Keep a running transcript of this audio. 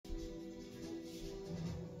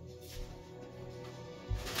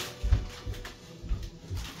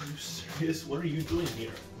Marcus, what are you doing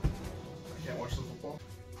here? I can't watch some football.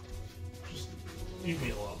 Just leave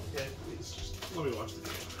me alone, okay? Please, just let me watch the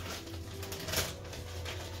game.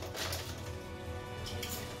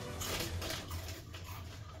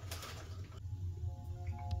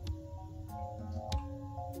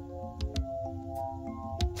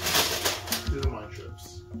 These are my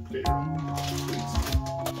chips. Get your own, please.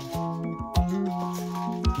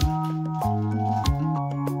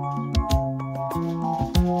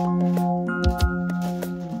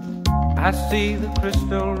 I see the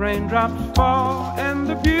crystal raindrops fall, and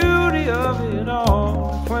the beauty of it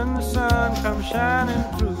all is when the sun comes shining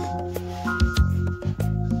through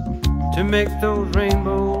to make those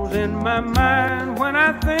rainbows in my mind. When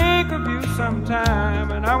I think of you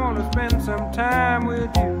sometime, and I want to spend some time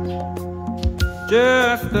with you,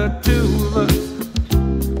 just the two of us.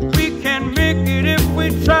 We can make it if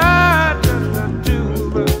we try, just the two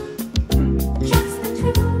of us. Just the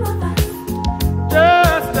two of us.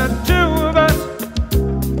 Just the two of us,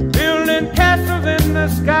 building castles in the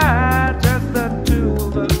sky. Just the two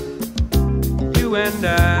of us, you and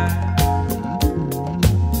I.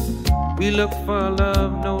 We look for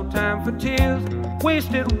love, no time for tears.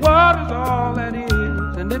 Wasted water's all that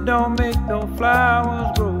is, and it don't make no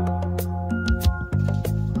flowers grow.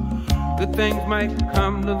 Good things might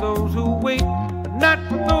come to those who wait, but not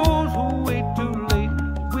for those who wait too late.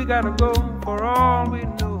 We gotta go for all we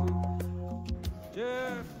know.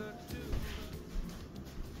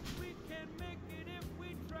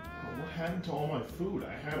 What happened to all my food?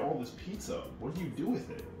 I had all this pizza. What do you do with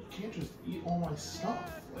it? You can't just eat all my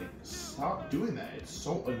stuff. Like, stop doing that. It's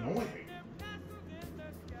so annoying.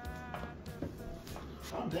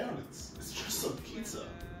 Calm down. It's just some pizza.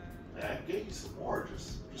 I can get you some more.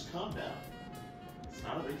 Just calm down. It's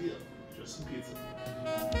not a big deal. Just some pizza.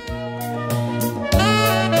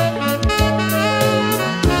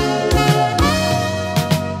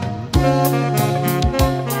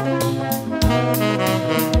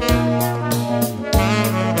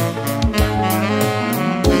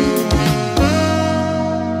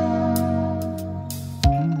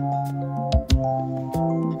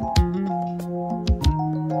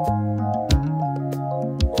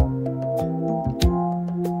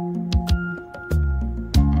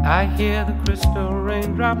 I hear the crystal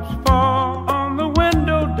raindrops fall on the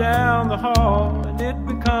window down the hall, and it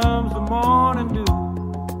becomes the morning dew.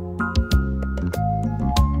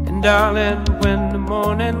 And darling, when the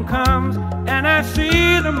morning comes and I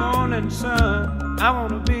see the morning sun, I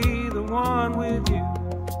wanna be the one with you.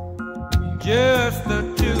 Just the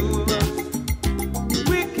two of us.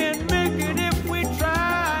 We can make it if we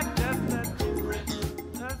try. Just the two of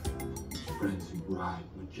us. Friends who ride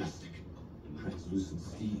majestic and translucent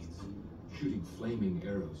steeds, shooting flaming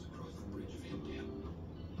arrows across the bridge of Himdale.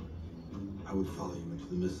 I would follow you into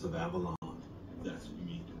the mists of Avalon. That's what you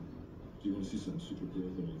mean. Do you want to see something super cool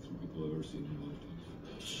than most people have ever seen in their lifetimes?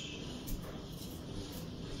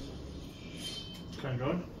 Can I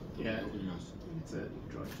join? Yeah. Open your eyes. That's it.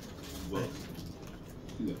 Join. Well,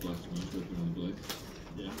 see that blaster mark right on the blade?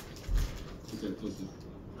 Yeah. Look at close up.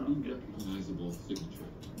 Pretty recognizable signature.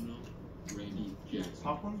 No. Randy Jackson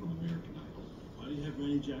Popcorn? from American Idol. Why do you have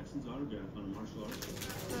Randy Jackson's autograph on a martial arts?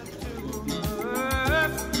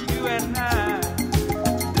 You and I.